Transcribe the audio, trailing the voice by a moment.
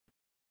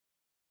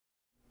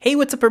Hey,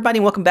 what's up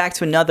everybody? Welcome back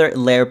to another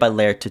layer by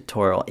layer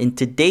tutorial. In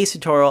today's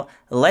tutorial,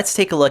 let's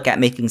take a look at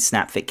making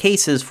SnapFit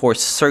cases for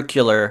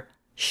circular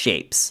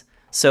shapes.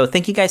 So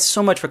thank you guys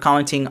so much for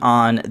commenting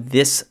on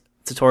this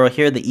tutorial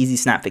here, the easy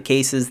SnapFit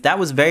cases. That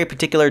was very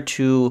particular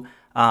to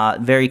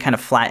very kind of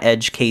flat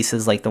edge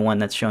cases like the one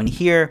that's shown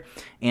here.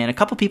 And a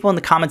couple people in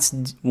the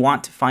comments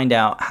want to find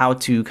out how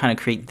to kind of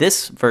create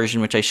this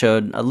version, which I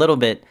showed a little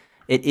bit.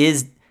 It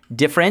is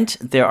different.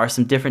 There are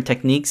some different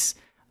techniques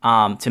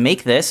to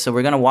make this, so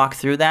we're going to walk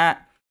through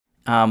that.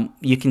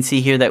 You can see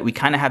here that we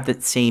kind of have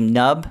the same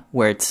nub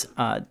where it's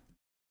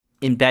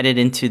embedded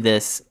into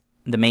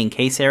the main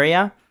case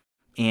area,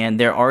 and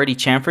they're already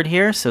chamfered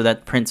here, so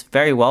that prints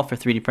very well for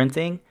 3D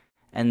printing.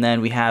 And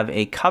then we have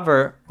a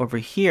cover over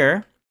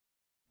here,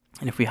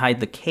 and if we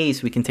hide the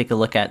case, we can take a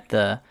look at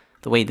the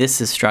way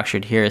this is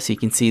structured here. So you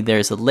can see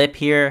there's a lip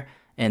here,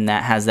 and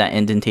that has that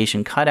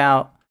indentation cut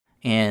out,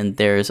 and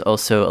there's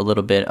also a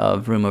little bit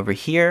of room over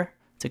here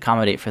to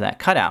accommodate for that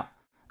cutout.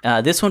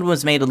 This one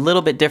was made a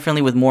little bit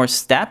differently with more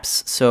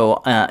steps. So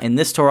in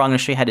this tutorial, I'm going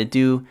to show you how to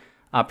do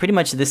pretty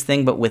much this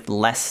thing, but with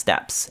less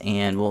steps.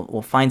 And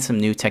we'll find some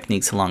new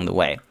techniques along the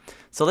way.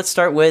 So let's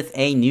start with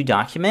a new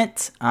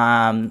document.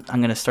 I'm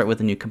going to start with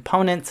a new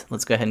component.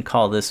 Let's go ahead and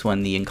call this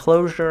one the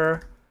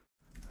enclosure,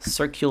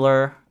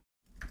 circular.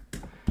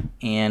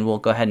 And we'll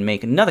go ahead and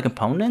make another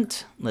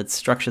component. Let's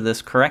structure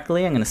this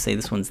correctly. I'm going to say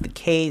this one's the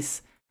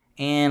case.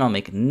 And I'll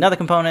make another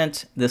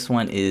component. This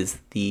one is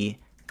the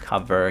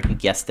cover, you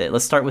guessed it.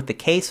 Let's start with the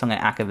case, so I'm going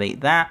to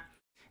activate that.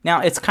 Now,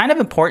 it's kind of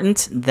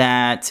important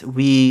that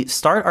we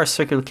start our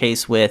circular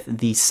case with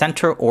the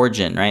center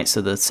origin, right?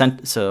 So the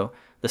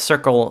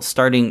circle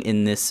starting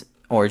in this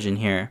origin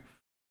here.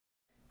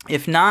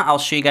 If not, I'll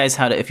show you guys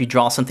how to, if you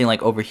draw something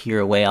like over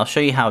here away, I'll show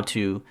you how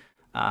to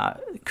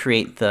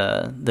create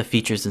the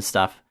features and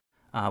stuff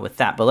with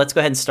that. But let's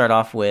go ahead and start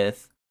off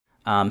with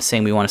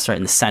saying we want to start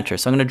in the center.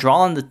 So I'm going to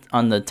draw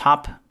on the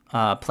top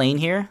plane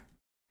here.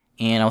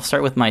 And I'll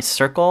start with my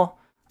circle.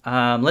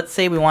 Let's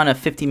say we want a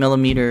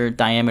 50mm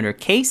diameter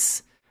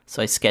case.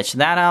 So I sketch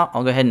that out.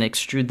 I'll go ahead and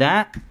extrude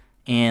that.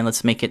 And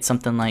let's make it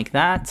something like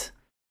that.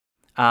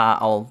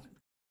 I'll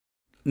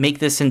make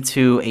this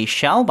into a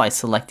shell by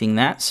selecting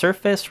that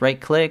surface,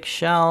 right click,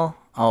 shell.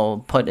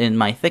 I'll put in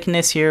my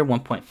thickness here,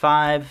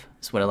 1.5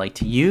 is what I like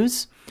to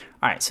use.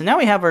 All right, so now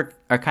we have our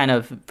kind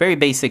of very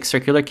basic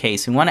circular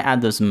case. We want to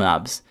add those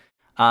nubs.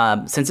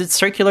 Since it's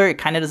circular, it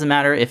kind of doesn't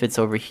matter if it's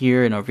over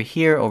here and over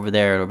here, over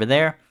there and over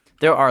there.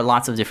 There are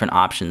lots of different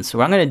options. So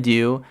what I'm going to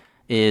do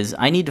is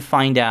I need to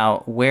find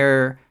out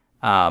where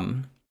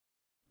the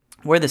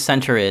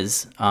center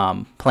is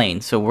plane.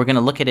 So we're going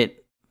to look at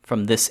it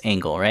from this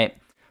angle, right?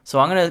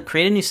 So I'm going to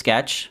create a new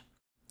sketch,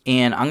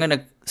 and I'm going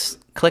to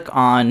click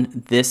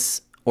on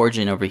this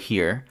origin over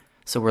here.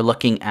 So we're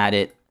looking at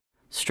it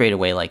straight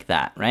away like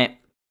that, right?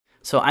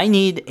 So I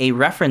need a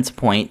reference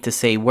point to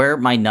say where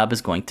my nub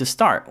is going to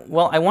start.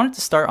 Well, I want it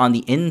to start on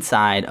the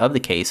inside of the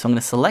case. So I'm going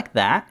to select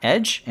that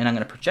edge, and I'm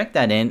going to project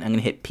that in. I'm going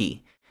to hit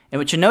P. And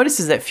what you notice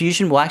is that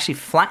Fusion will actually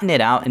flatten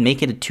it out and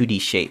make it a 2D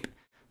shape.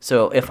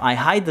 So if I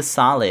hide the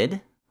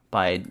solid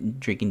by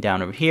dragging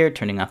down over here,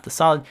 turning off the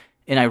solid,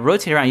 and I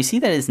rotate around, you see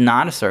that it's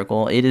not a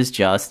circle. It is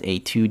just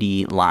a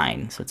 2D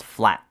line. So it's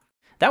flat.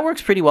 That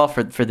works pretty well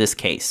for this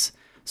case.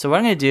 So what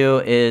I'm going to do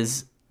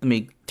is, let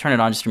me turn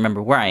it on just to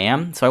remember where I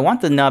am. So I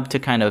want the nub to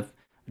kind of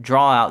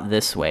draw out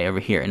this way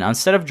over here. Now,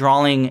 instead of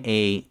drawing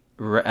a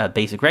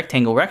basic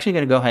rectangle, we're actually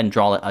going to go ahead and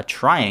draw a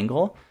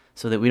triangle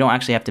so that we don't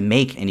actually have to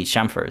make any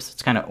chamfers.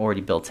 It's kind of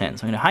already built in.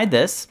 So I'm going to hide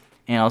this,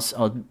 and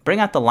I'll bring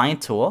out the line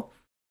tool,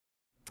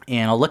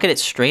 and I'll look at it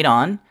straight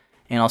on,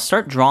 and I'll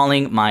start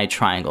drawing my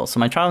triangle.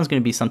 So my triangle is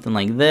going to be something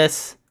like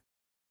this,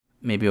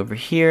 maybe over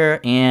here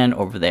and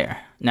over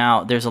there.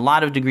 Now, there's a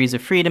lot of degrees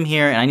of freedom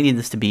here, and I need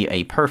this to be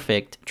a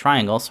perfect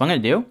triangle. So what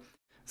I'm going to do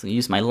is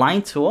use my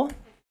line tool.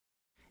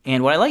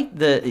 And what I like,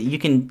 you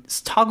can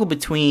toggle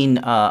between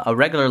a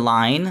regular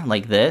line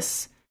like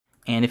this,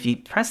 and if you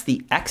press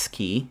the X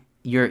key,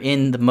 you're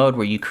in the mode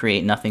where you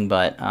create nothing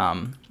but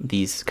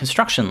these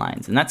construction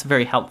lines. And that's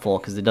very helpful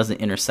because it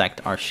doesn't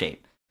intersect our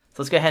shape.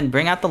 So let's go ahead and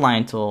bring out the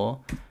line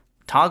tool,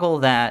 toggle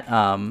that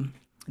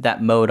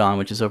mode on,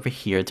 which is over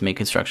here to make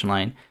construction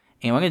line.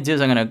 And what I'm going to do is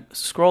I'm going to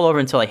scroll over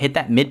until I hit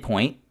that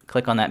midpoint,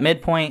 click on that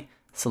midpoint,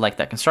 select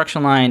that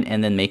construction line,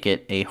 and then make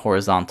it a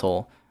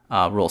horizontal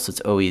rule, so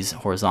it's always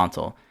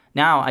horizontal.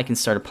 Now I can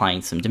start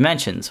applying some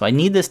dimensions. So I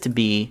need this to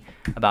be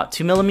about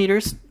 2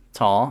 millimeters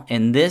tall,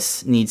 and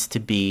this needs to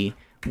be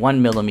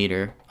 1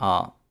 millimeter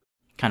kind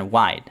of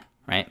wide,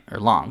 right?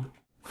 Or long,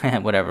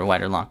 whatever,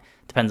 wide or long.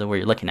 Depends on where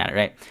you're looking at it,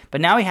 right?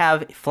 But now we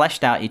have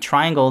fleshed out a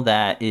triangle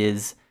that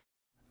is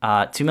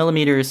 2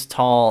 millimeters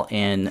tall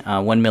and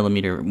 1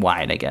 millimeter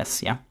wide, I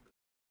guess, yeah.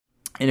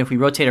 And if we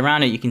rotate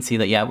around it, you can see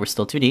that, yeah, we're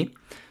still 2D.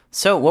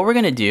 So what we're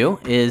going to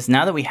do is,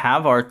 now that we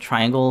have our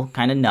triangle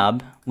kind of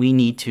nub, we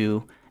need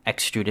to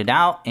extrude it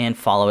out and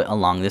follow it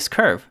along this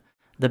curve.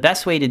 The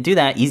best way to do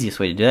that,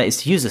 easiest way to do that, is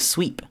to use a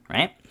sweep,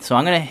 right? So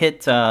I'm going to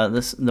hit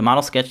the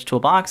model sketch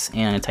toolbox, and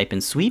I'm going to type in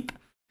sweep.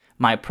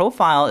 My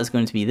profile is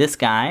going to be this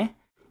guy,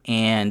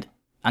 and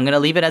I'm going to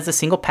leave it as a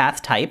single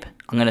path type.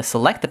 I'm going to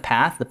select the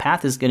path. The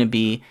path is going to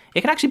be,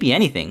 it can actually be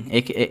anything.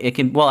 It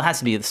can, well, it has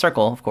to be the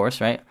circle, of course,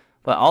 right?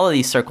 But all of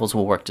these circles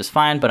will work just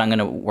fine, but I'm going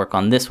to work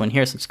on this one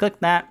here. So let's click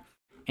that.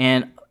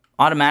 And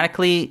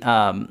automatically,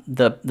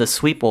 the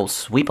sweep will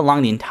sweep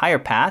along the entire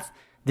path.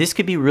 This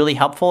could be really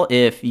helpful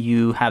if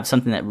you have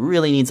something that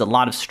really needs a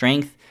lot of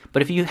strength.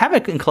 But if you have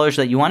an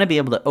enclosure that you want to be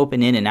able to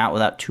open in and out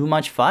without too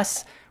much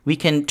fuss, we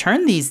can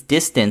turn these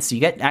distance. You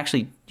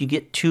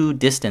get two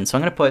distance. So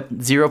I'm going to put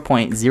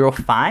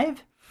 0.05,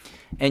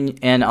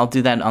 and I'll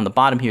do that on the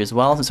bottom here as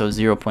well. So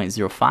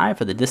 0.05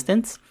 for the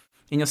distance.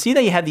 And you'll see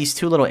that you have these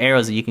two little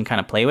arrows that you can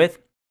kind of play with.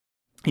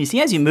 You see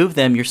as you move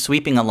them, you're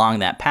sweeping along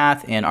that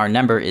path, and our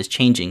number is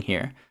changing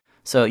here.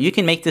 So you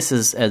can make this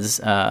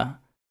as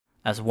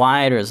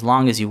wide or as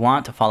long as you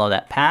want to follow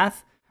that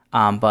path.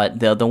 But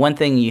the one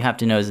thing you have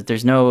to know is that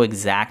there's no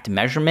exact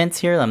measurements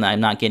here. I'm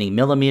not getting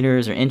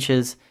millimeters or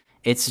inches.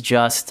 It's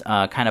just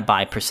kind of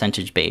by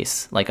percentage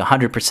base. Like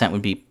 100%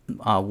 would be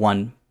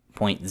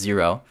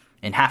 1.0,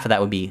 and half of that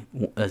would be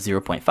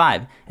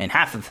 0.5, and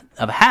half of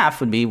a half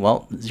would be,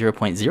 well,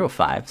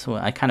 0.05. So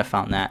I kind of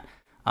found that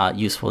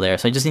useful there.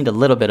 So I just need a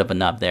little bit of a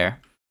nub there.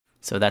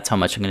 So that's how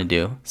much I'm going to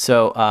do.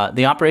 So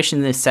the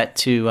operation is set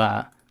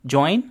to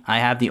join. I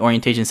have the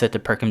orientation set to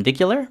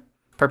perpendicular,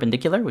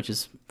 which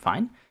is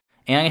fine.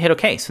 And I'm going to hit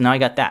OK. So now I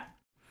got that.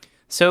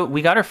 So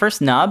we got our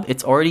first nub.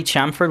 It's already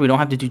chamfered. We don't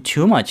have to do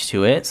too much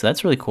to it. So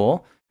that's really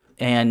cool.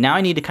 And now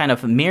I need to kind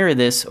of mirror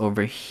this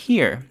over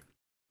here.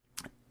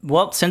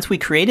 Well, since we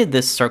created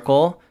this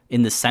circle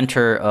in the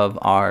center of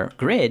our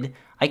grid,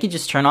 I can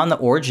just turn on the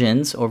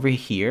origins over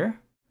here.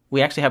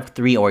 We actually have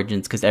 3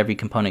 origins because every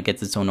component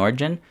gets its own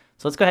origin.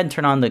 So let's go ahead and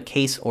turn on the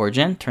case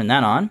origin, turn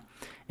that on.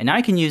 And now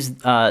I can use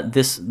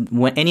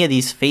any of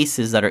these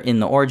faces that are in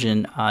the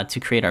origin to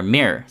create our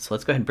mirror. So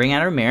let's go ahead and bring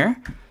out our mirror.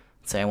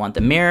 Say I want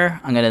the mirror.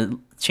 I'm going to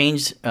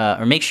change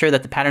or make sure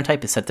that the pattern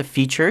type is set to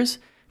features,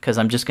 because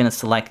I'm just going to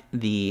select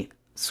the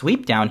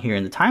sweep down here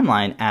in the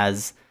timeline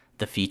as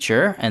the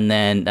feature, and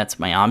then that's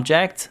my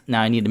object.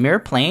 Now I need a mirror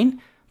plane. I'm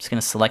just going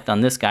to select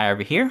on this guy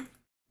over here,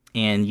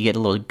 and you get a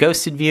little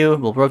ghosted view.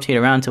 We'll rotate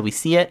around until we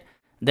see it.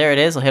 There it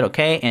is. I'll hit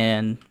OK,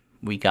 and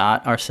we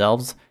got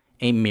ourselves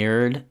a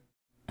mirrored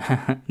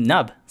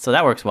nub. So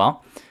that works well.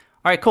 All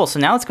right, cool. So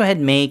now let's go ahead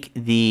and make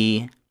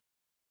the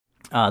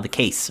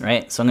case,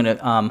 right? So I'm going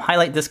to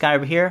highlight this guy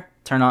over here,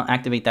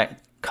 activate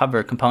that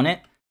cover component.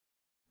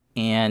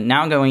 And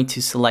now I'm going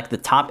to select the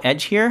top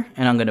edge here,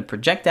 and I'm going to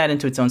project that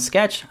into its own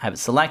sketch. I have it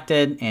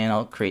selected, and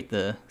I'll create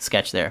the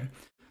sketch there.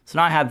 So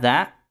now I have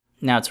that.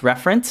 Now it's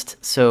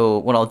referenced. So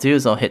what I'll do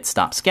is I'll hit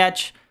stop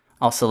sketch.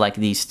 I'll select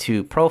these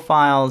 2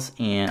 profiles,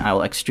 and I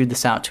will extrude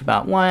this out to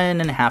about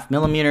 1.5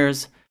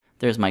 millimeters.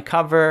 There's my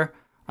cover.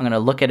 I'm going to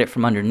look at it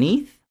from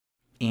underneath,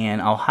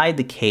 and I'll hide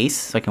the case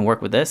so I can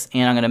work with this.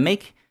 And I'm going to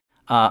make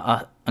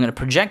I'm going to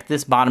project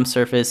this bottom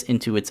surface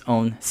into its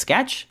own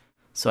sketch.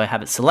 So I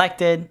have it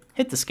selected,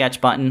 hit the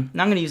sketch button.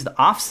 Now I'm going to use the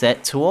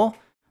offset tool,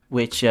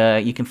 which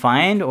you can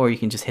find, or you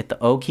can just hit the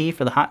O key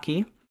for the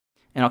hotkey.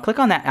 And I'll click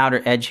on that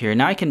outer edge here.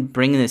 Now I can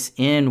bring this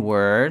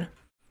inward.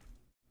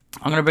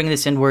 I'm going to bring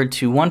this inward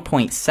to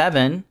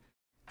 1.7,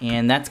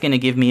 and that's going to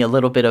give me a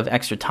little bit of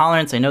extra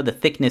tolerance. I know the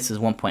thickness is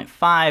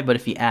 1.5, but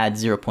if you add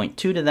 0.2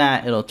 to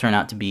that, it'll turn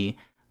out to be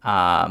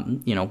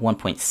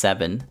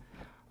 1.7.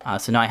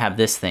 So now I have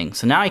this thing.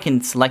 So now I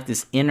can select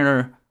this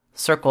inner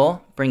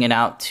circle, bring it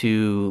out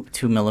to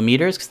 2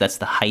 millimeters, because that's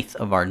the height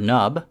of our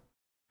nub.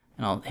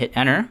 And I'll hit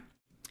enter.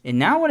 And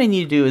now what I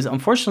need to do is,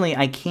 unfortunately,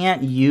 I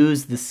can't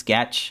use the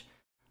sketch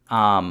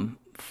from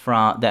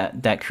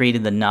that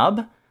created the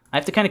nub. I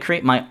have to kind of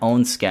create my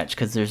own sketch,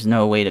 because there's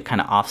no way to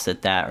kind of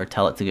offset that or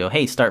tell it to go,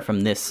 hey, start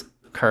from this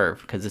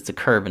curve, because it's a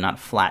curve and not a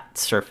flat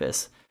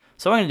surface.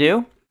 So what I'm going to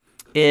do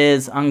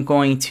is I'm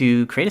going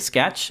to create a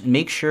sketch and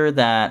make sure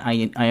that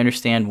I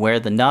understand where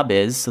the nub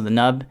is. So the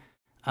nub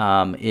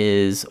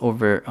is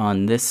over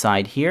on this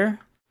side here.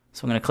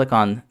 So I'm going to click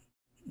on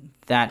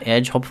that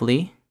edge,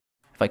 hopefully.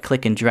 If I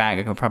click and drag,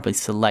 I can probably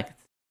select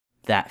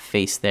that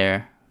face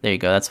there. There you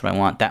go, that's what I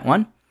want, that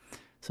one.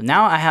 So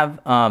now I have,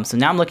 so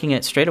now I'm looking at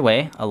it straight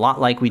away, a lot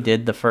like we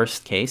did the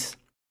first case.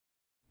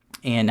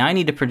 And now I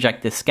need to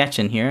project this sketch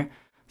in here.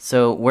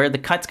 So where the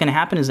cut's going to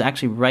happen is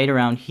actually right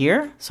around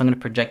here. So I'm going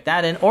to project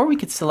that in, or we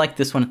could select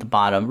this one at the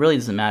bottom. Really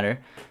doesn't matter.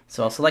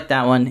 So I'll select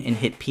that one and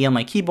hit P on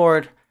my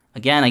keyboard.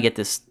 Again, I get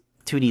this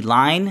 2D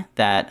line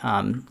that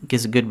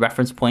gives a good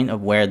reference point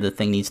of where the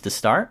thing needs to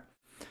start.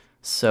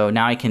 So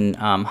now I can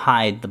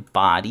hide the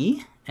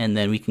body, and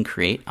then we can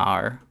create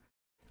our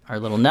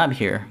little nub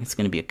here. It's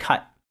going to be a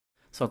cut.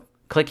 So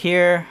click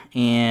here,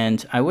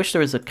 and I wish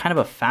there was a kind of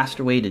a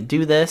faster way to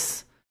do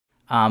this.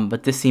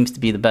 But this seems to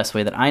be the best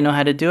way that I know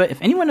how to do it.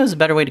 If anyone knows a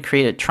better way to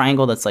create a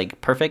triangle that's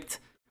like perfect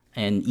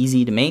and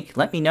easy to make,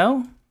 let me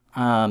know.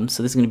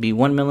 So this is going to be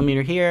 1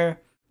 millimeter here,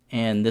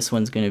 and this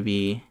one's going to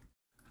be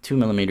 2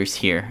 millimeters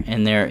here.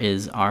 And there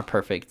is our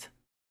perfect,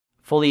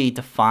 fully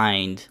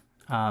defined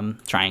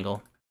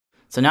triangle.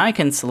 So now I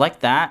can select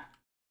that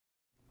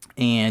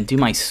and do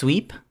my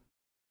sweep.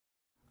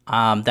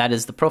 That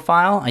is the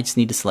profile. I just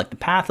need to select the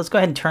path. Let's go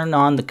ahead and turn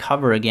on the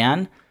cover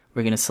again.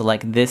 We're going to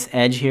select this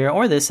edge here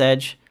or this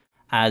edge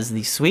as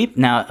the sweep.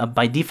 Now,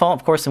 by default,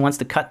 of course, it wants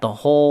to cut the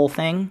whole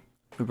thing.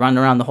 We run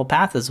around the whole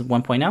path as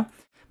 1.0.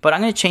 But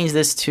I'm going to change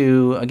this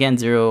to, again,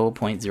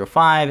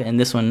 0.05 and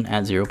this one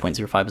at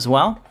 0.05 as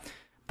well.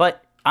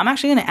 But I'm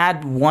actually going to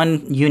add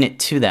 1 unit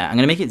to that. I'm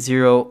going to make it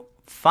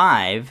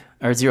 0.5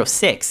 or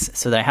 0.6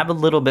 so that I have a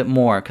little bit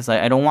more because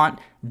I don't want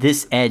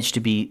this edge to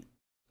be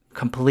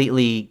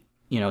completely,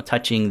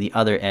 touching the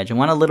other edge. I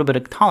want a little bit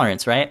of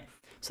tolerance, right?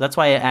 So that's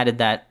why I added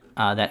that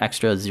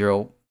extra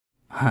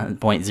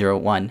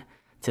 0.01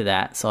 to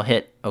that. So I'll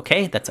hit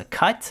OK. That's a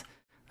cut.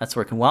 That's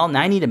working well.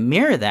 Now I need to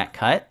mirror that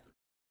cut.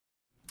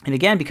 And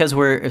again, because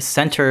we're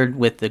centered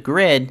with the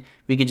grid,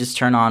 we could just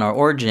turn on our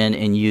origin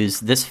and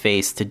use this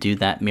face to do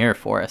that mirror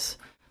for us.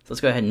 So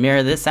let's go ahead and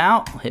mirror this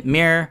out. I'll hit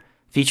mirror.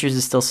 Features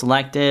is still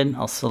selected.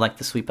 I'll select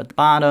the sweep at the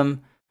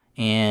bottom.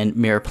 And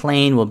mirror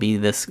plane will be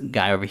this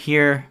guy over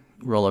here.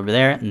 Roll over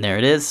there, and there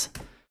it is.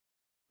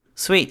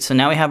 Sweet. So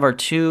now we have our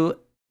 2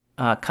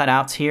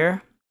 cutouts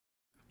here.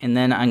 And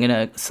then I'm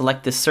going to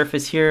select this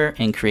surface here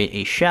and create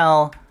a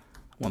shell.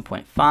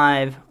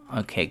 1.5.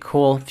 Okay,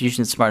 cool.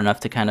 Fusion is smart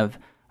enough to kind of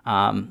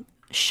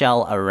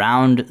shell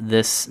around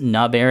this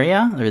nub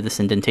area or this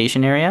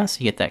indentation area. So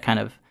you get that kind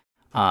of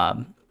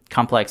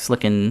complex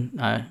looking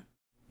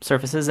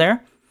surfaces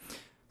there.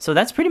 So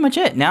that's pretty much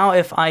it. Now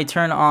if I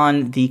turn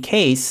on the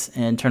case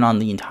and turn on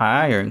the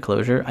entire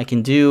enclosure, I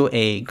can do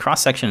a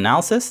cross-section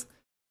analysis.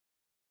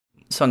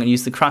 So I'm going to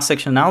use the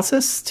cross-section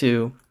analysis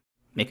to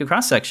make a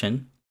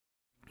cross-section.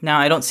 Now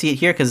I don't see it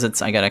here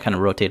because I got to kind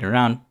of rotate it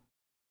around.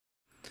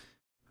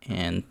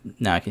 And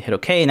now I can hit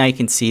OK. Now you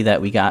can see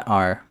that we got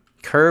our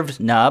curved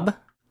nub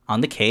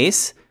on the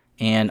case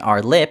and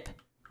our lip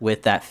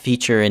with that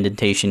feature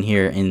indentation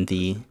here in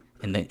the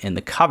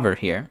cover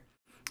here.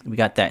 We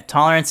got that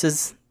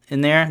tolerances in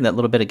there, that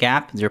little bit of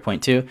gap,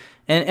 0.2.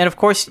 And of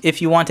course,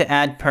 if you want to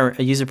add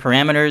user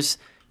parameters,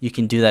 you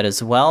can do that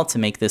as well to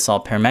make this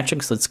all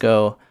parametric. So let's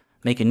go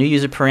make a new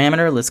user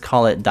parameter. Let's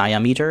call it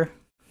diameter.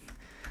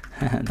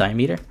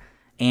 Diameter.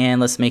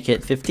 And let's make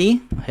it 50.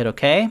 Hit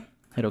OK.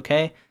 Hit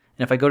OK. And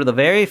if I go to the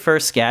very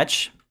first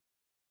sketch,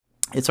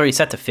 it's already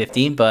set to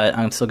 50, but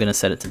I'm still going to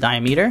set it to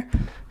diameter.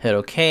 Hit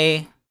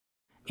OK.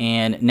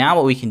 And now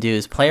what we can do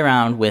is play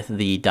around with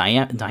the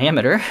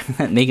diameter,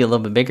 make it a little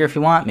bit bigger if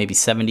you want, maybe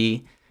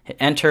 70. Hit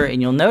enter,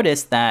 and you'll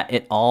notice that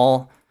it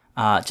all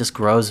just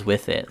grows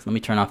with it. Let me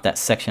turn off that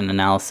section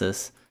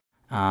analysis,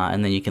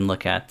 and then you can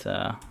look at,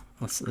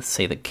 let's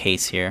say the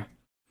case here.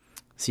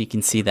 So you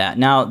can see that.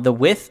 Now the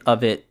width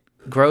of it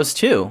grows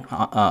too,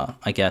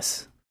 I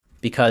guess,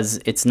 because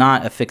it's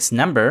not a fixed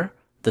number.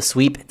 The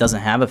sweep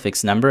doesn't have a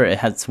fixed number.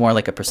 It's more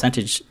like a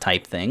percentage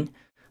type thing.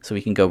 So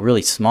we can go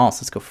really small.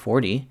 So let's go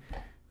 40.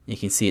 You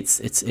can see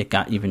it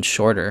got even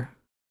shorter.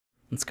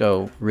 Let's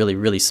go really,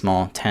 really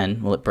small,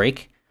 10. Will it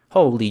break?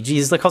 Holy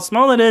jeez, look how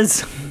small it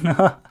is.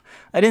 I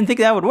didn't think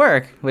that would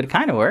work, but it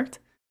kind of worked.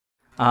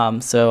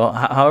 So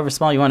however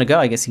small you want to go,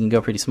 I guess you can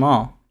go pretty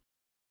small.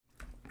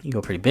 You can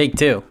go pretty big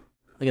too.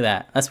 Look at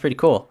that. That's pretty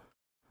cool.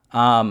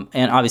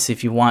 And obviously,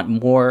 if you want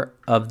more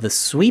of the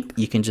sweep,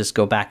 you can just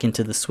go back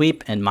into the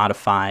sweep and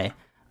modify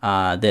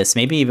this.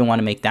 Maybe you even want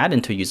to make that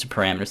into a user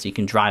parameter so you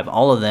can drive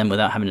all of them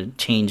without having to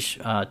change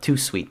 2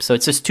 sweeps. So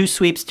it's just 2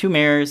 sweeps, 2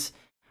 mirrors,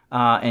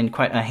 and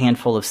quite a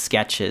handful of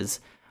sketches.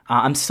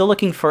 I'm still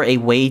looking for a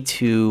way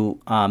to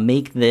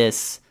make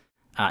this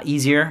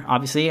easier.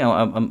 Obviously,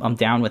 I'm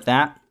down with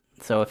that.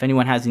 So if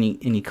anyone has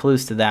any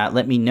clues to that,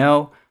 let me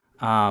know.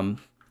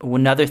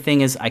 Another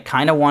thing is I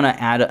kind of want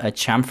to add a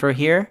chamfer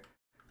here.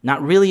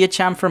 Not really a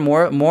chamfer,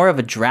 more of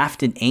a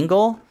drafted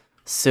angle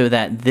so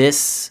that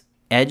this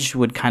edge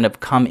would kind of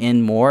come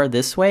in more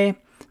this way.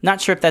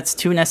 Not sure if that's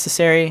too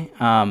necessary,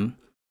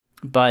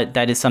 but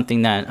that is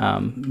something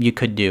that you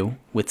could do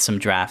with some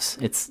drafts.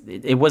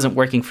 It wasn't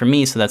working for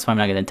me, so that's why I'm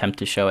not going to attempt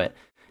to show it.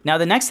 Now,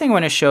 the next thing I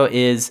want to show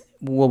is,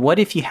 well, what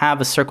if you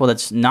have a circle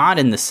that's not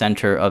in the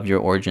center of your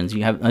origins?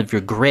 You have of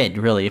your grid,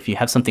 really, if you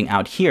have something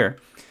out here.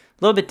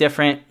 A little bit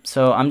different,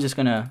 so I'm just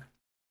going to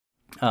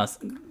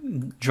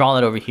draw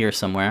it over here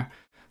somewhere.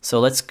 So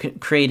let's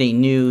create a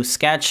new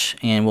sketch,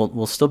 and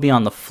we'll still be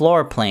on the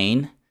floor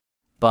plane,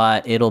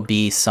 but it'll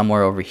be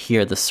somewhere over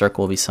here. The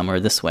circle will be somewhere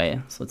this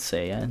way. So let's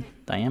say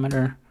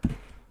diameter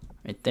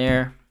right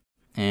there,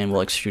 and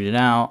we'll extrude it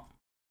out,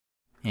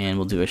 and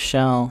we'll do a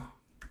shell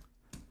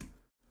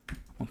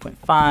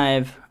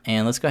 1.5,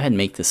 and let's go ahead and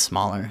make this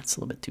smaller. It's a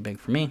little bit too big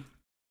for me.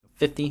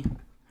 50.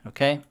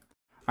 Okay.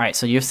 All right,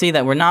 so you'll see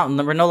that we're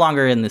no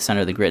longer in the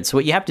center of the grid. So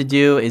what you have to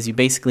do is you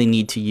basically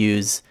need to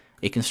use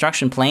a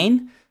construction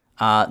plane,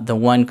 the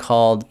one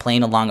called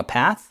plane along a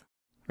path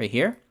right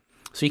here.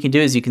 So what you can do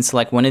is you can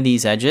select one of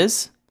these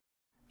edges,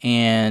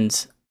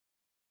 and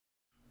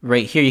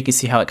right here you can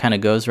see how it kind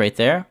of goes right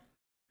there.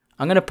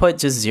 I'm going to put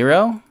just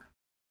 0.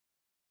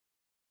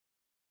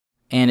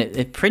 And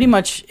it pretty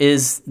much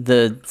is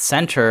the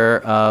center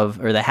of,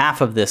 or the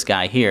half of this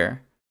guy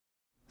here.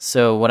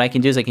 So what I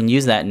can do is I can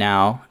use that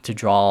now to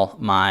draw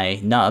my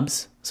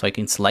nubs. So I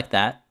can select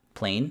that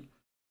plane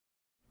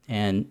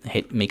and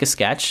hit make a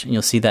sketch. And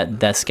you'll see that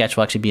that sketch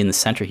will actually be in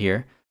the center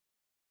here.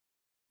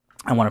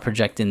 I want to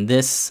project in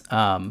this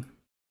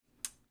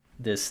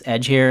this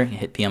edge here,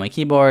 hit P on my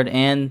keyboard,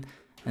 and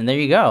there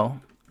you go.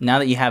 Now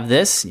that you have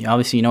this,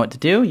 obviously you know what to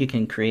do. You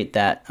can create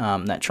that,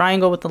 that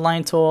triangle with the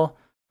line tool,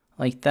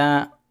 like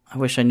that. I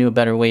wish I knew a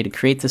better way to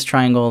create this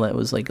triangle that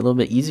was like a little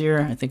bit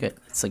easier. I think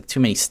it's like too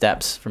many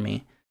steps for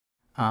me.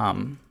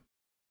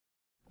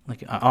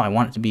 Like, oh, I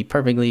want it to be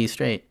perfectly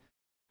straight.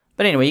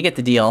 But anyway, you get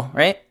the deal,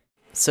 right?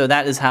 So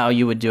that is how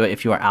you would do it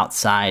if you are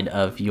outside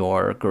of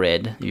your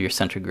grid, your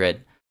center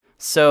grid.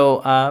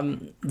 So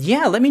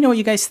yeah, let me know what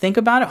you guys think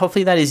about it.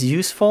 Hopefully that is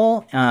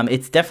useful.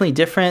 It's definitely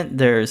different.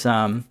 There's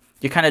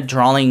you're kind of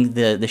drawing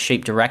the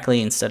shape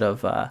directly instead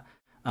of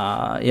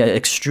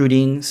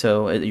extruding.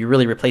 So you're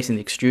really replacing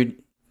the extrude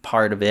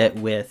part of it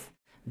with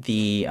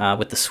the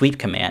sweep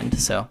command.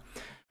 So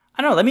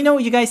I don't know. Let me know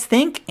what you guys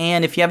think,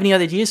 and if you have any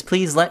other ideas,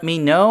 please let me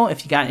know.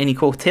 If you got any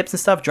cool tips and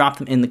stuff, drop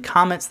them in the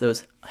comments.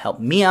 Those help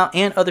me out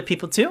and other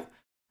people too.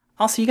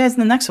 I'll see you guys in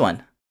the next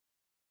one.